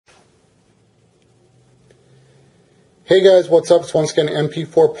Hey guys, what's up? It's once again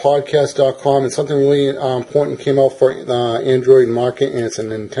mp4podcast.com, and something really important came out for the Android market, and it's a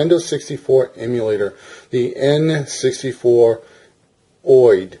Nintendo 64 emulator, the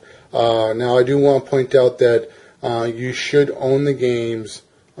N64oid. Now, I do want to point out that you should own the games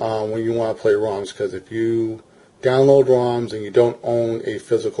when you want to play ROMs, because if you download ROMs and you don't own a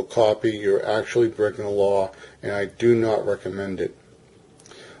physical copy, you're actually breaking the law, and I do not recommend it.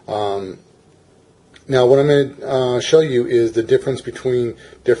 Now, what I'm going to show you is the difference between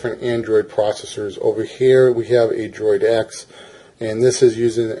different Android processors. Over here, we have a Droid X, and this is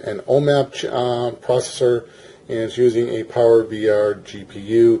using an OMAP processor, and it's using a PowerVR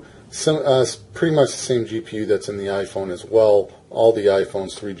GPU. Pretty much the same GPU that's in the iPhone as well. All the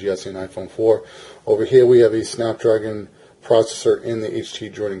iPhones, 3GS and iPhone 4. Over here, we have a Snapdragon processor in the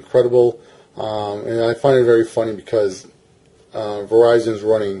HT Droid Incredible, and I find it very funny because Verizon's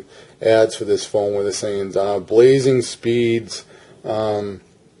running ads for this phone where they're saying blazing speeds and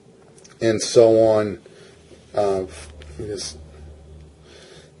so on, for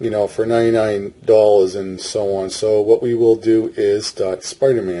 $99 and so on. So what we will do is start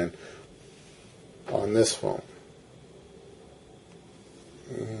Spider-Man on this phone.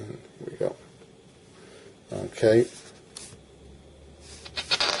 And here we go. Okay.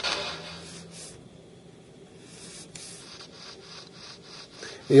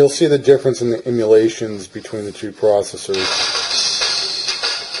 You'll see the difference in the emulations between the two processors.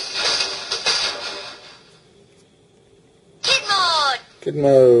 Kid mode! Kid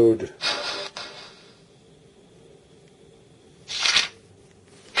mode.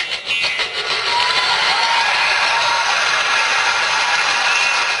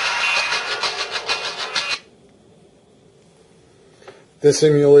 This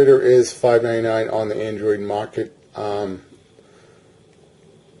emulator is $5.99 on the Android market.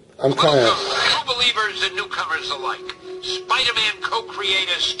 I'm kind of... Welcome, true believers and newcomers alike. Spider-Man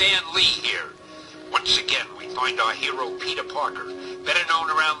co-creator Stan Lee here. Once again, we find our hero Peter Parker, better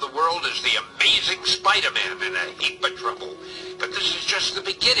known around the world as the Amazing Spider-Man, in a heap of trouble. But this is just the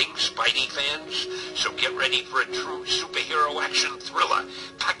beginning, Spidey fans. So get ready for a true superhero action thriller,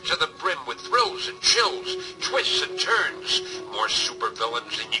 packed to the brim with thrills and chills, twists and turns, more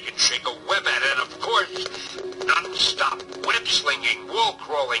supervillains than you can shake a web at, and of course, non-stop web-slinging,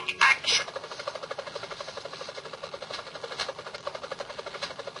 wall-crawling action.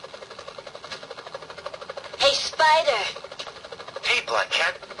 Hey, Spider. Hey, Black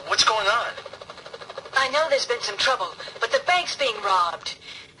Cat, what's going on? I know there's been some trouble, but the bank's being robbed,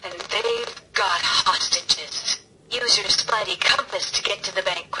 and they've got hostages. Use your Spidey compass to get to the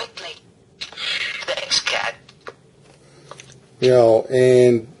bank quickly. Thanks, Cat.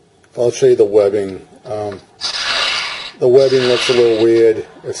 And I'll show you the webbing. The webbing looks a little weird.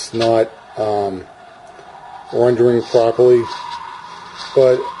 It's not rendering properly,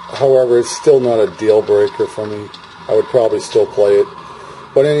 but however, it's still not a deal breaker for me. I would probably still play it.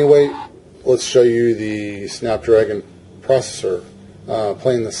 But anyway, let's show you the Snapdragon processor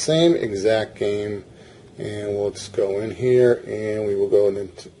playing the same exact game. And let's go in here, and we will go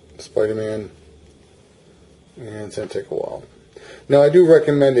into Spider-Man. And it's going to take a while. Now, I do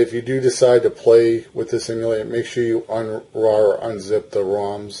recommend, if you do decide to play with this emulator, make sure you unraw or unzip the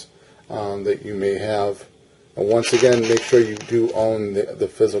ROMs that you may have. And once again, make sure you do own the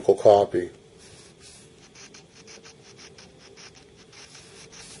physical copy.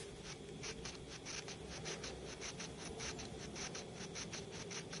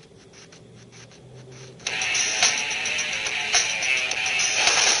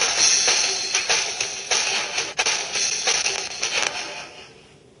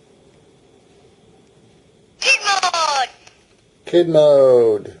 Kid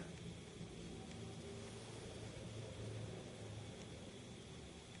mode.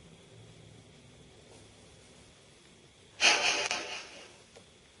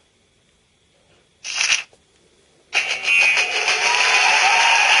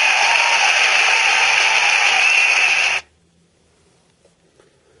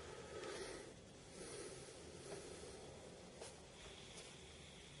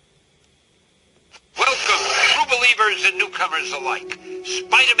 And newcomers alike.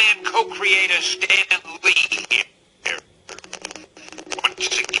 Spider-Man co-creator Stan Lee here.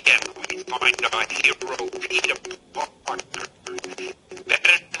 Once again, we find our hero Peter Parker,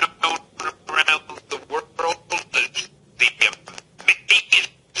 better known around the world as the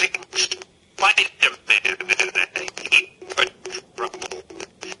Amazing Spider-Man, in a heap of trouble.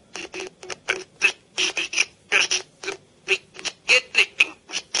 But this is just the beginning, Spidey.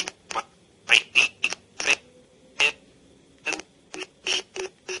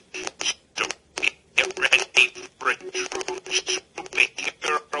 So get ready for a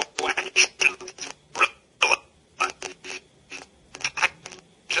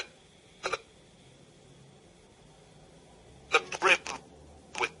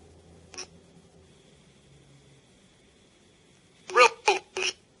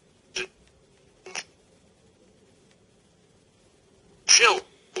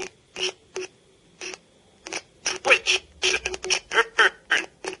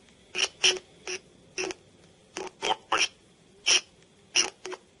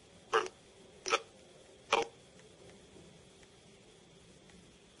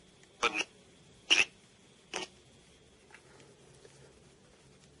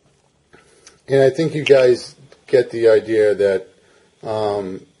And I think you guys get the idea that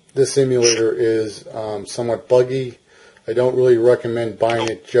this emulator is somewhat buggy. I don't really recommend buying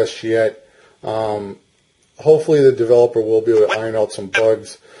it just yet. Hopefully the developer will be able to iron out some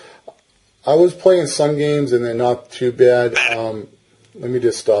bugs. I was playing some games and they're not too bad. Let me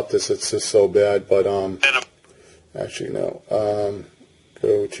just stop this. It's just so bad. But actually, no.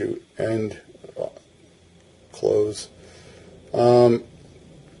 Go to end, close.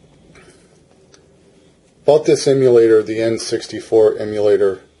 About this emulator, the N64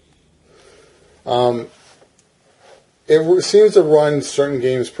 emulator. It seems to run certain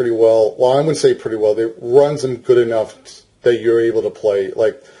games pretty well. Well, I wouldn't say pretty well. It runs them good enough that you're able to play.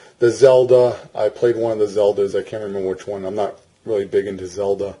 Like the Zelda, I played one of the Zeldas. I can't remember which one. I'm not really big into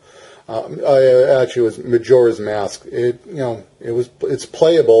Zelda. Actually, it was Majora's Mask. It's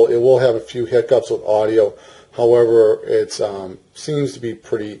playable. It will have a few hiccups with audio. However, it seems to be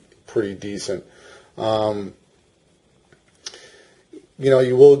pretty decent. You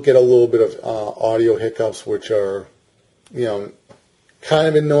will get a little bit of audio hiccups, which are, kind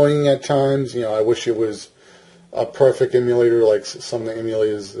of annoying at times. I wish it was a perfect emulator like some of the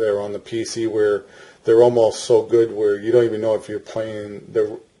emulators that are on the PC where they're almost so good where you don't even know if you're playing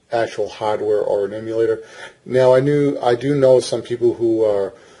the actual hardware or an emulator. Now, I do know some people who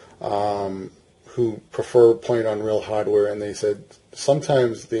are who prefer playing on real hardware, and they said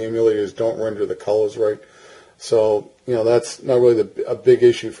sometimes the emulators don't render the colors right. So, that's not really a big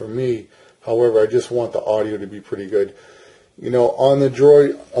issue for me. However, I just want the audio to be pretty good. On the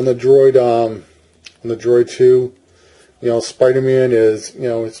Droid 2, Spider-Man is,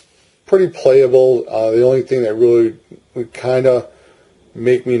 it's pretty playable. The only thing that really would kind of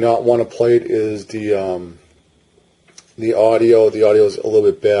make me not want to play it is the audio. The audio is a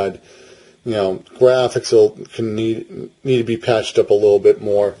little bit bad. Graphics can need to be patched up a little bit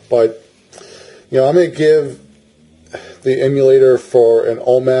more. But, I'm going to give the emulator for an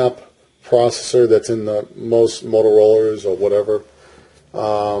OMAP processor that's in the most Motorola's or whatever,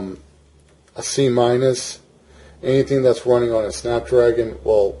 a C-. Anything that's running on a Snapdragon,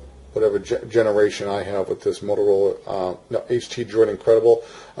 well, whatever generation I have with this Motorola, HT Droid Incredible,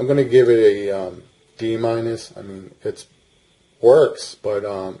 I'm going to give it a D-. I mean, it works, but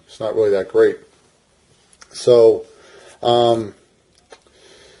it's not really that great. So,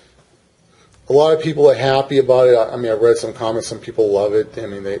 a lot of people are happy about it. I mean, I've read some comments. Some people love it. I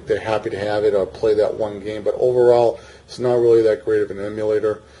mean, they're happy to have it or play that one game. But overall, it's not really that great of an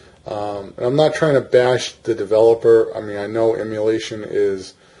emulator. And I'm not trying to bash the developer. I mean, I know emulation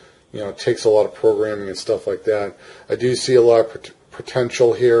is, takes a lot of programming and stuff like that. I do see a lot of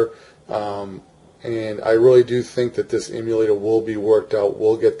potential here. And I really do think that this emulator will be worked out.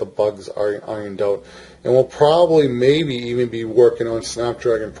 We'll get the bugs ironed out. And we'll probably maybe even be working on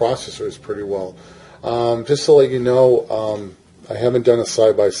Snapdragon processors pretty well. Just to let you know, I haven't done a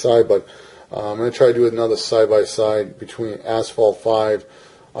side-by-side, but I'm going to try to do another side-by-side between Asphalt 5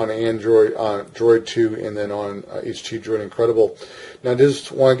 on Android, Droid 2, and then on HT Droid Incredible. Now, I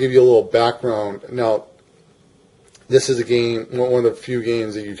just want to give you a little background. Now, this is a game, one of the few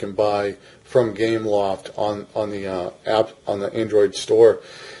games that you can buy from GameLoft on the app on the Android store,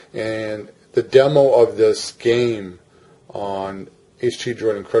 and the demo of this game on HT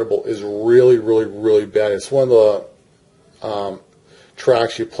Droid Incredible is really, really, really bad. It's one of the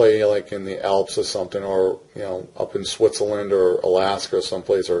tracks you play like in the Alps or something, or up in Switzerland or Alaska or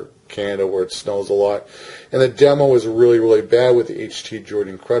someplace, or Canada where it snows a lot. And the demo is really, really bad with the HT Droid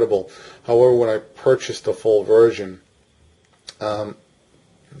Incredible. However, when I purchased the full version,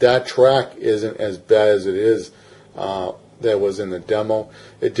 that track isn't as bad as it is that was in the demo.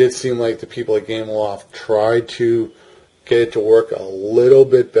 It did seem like the people at GameLoft tried to get it to work a little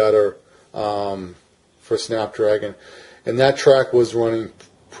bit better for Snapdragon, and that track was running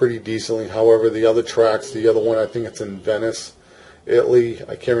pretty decently. However, the other tracks, the other one, I think it's in Venice, Italy.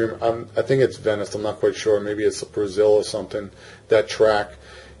 I can't remember. I think it's Venice. I'm not quite sure. Maybe it's Brazil or something. That track,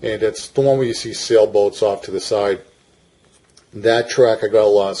 and it's the one where you see sailboats off to the side. That track, I got a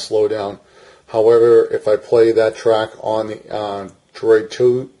lot of slowdown. However, if I play that track on the Droid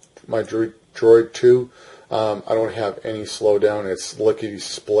 2, my Droid 2, I don't have any slowdown. It's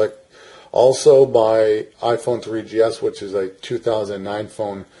lickety-split. Also, my iPhone 3GS, which is a 2009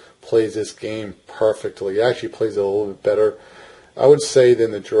 phone, plays this game perfectly. It actually plays it a little bit better, I would say,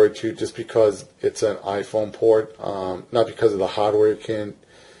 than the Droid 2, just because it's an iPhone port, not because of the hardware it can.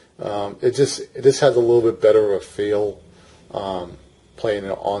 It just has a little bit better of a feel. Playing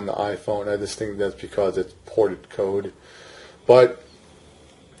it on the iPhone. I just think that's because it's ported code. But,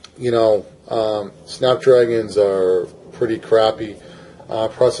 Snapdragons are pretty crappy.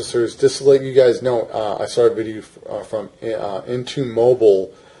 processors. Just to let you guys know, I saw a video from Into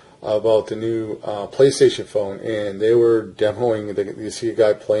Mobile about the new PlayStation phone, and they were demoing. You see a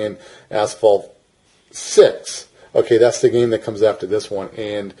guy playing Asphalt 6. Okay, that's the game that comes after this one,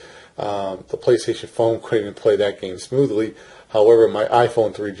 and the PlayStation phone couldn't even play that game smoothly. However, my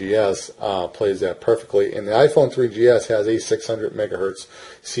iPhone 3GS plays that perfectly, and the iPhone 3GS has a 600 megahertz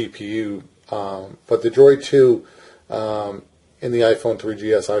CPU, but the Droid 2 in the iPhone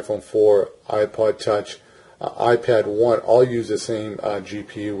 3GS, iPhone 4, iPod Touch, iPad 1 all use the same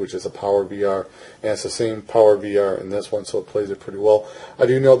GPU, which is a Power VR, and it's the same Power VR in this one, so it plays it pretty well. I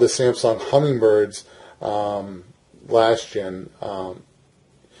do know the Samsung Hummingbirds last gen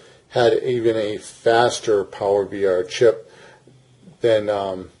had even a faster Power VR chip than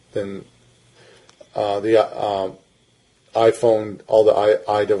the iPhone, all the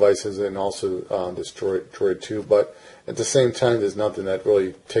iDevices, and also this Droid 2. But at the same time, there's nothing that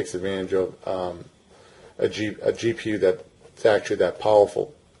really takes advantage of a GPU that's actually that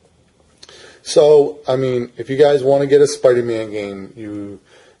powerful. So, I mean, if you guys want to get a Spider-Man game, you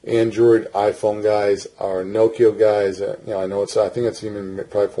Android, iPhone guys, or Nokia guys, I know I think it's even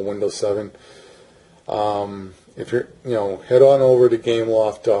probably for Windows 7. If you're, head on over to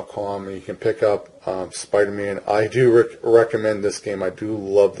GameLoft.com and you can pick up Spider-Man. I do recommend this game. I do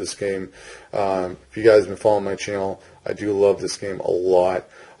love this game. If you guys have been following my channel, I do love this game a lot.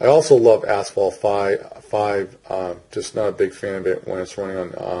 I also love Asphalt 5, just not a big fan of it when it's running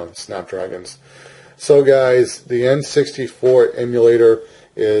on Snapdragons. So guys, the N64 emulator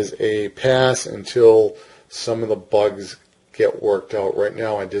is a pass until some of the bugs get worked out. Right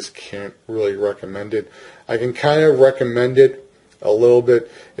now, I just can't really recommend it. I can kind of recommend it a little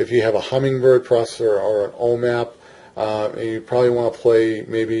bit if you have a Hummingbird processor or an OMAP. And you probably want to play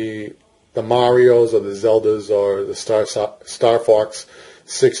maybe the Marios or the Zeldas or the Star Fox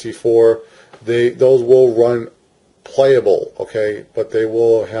 64. Those will run playable, okay, but they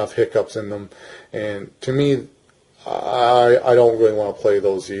will have hiccups in them. And to me, I don't really want to play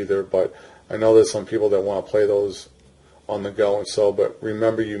those either, but I know there's some people that want to play those on the go and so, but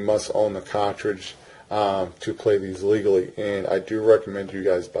remember, you must own the cartridge to play these legally, and I do recommend you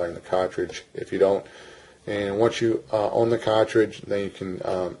guys buying the cartridge if you don't. And once you own the cartridge, then you can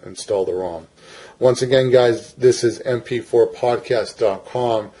install the ROM. Once again, guys, this is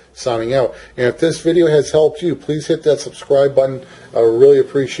mp4podcast.com signing out. And if this video has helped you, please hit that subscribe button. I really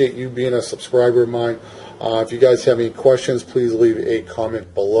appreciate you being a subscriber of mine. If you guys have any questions, please leave a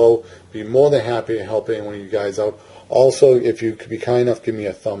comment below. Be more than happy to help any one of you guys out. Also, if you could be kind enough, give me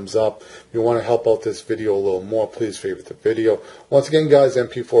a thumbs up. If you want to help out this video a little more, please favorite the video. Once again, guys,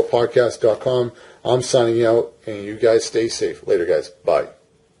 mp4podcast.com. I'm signing out, and you guys stay safe. Later, guys. Bye.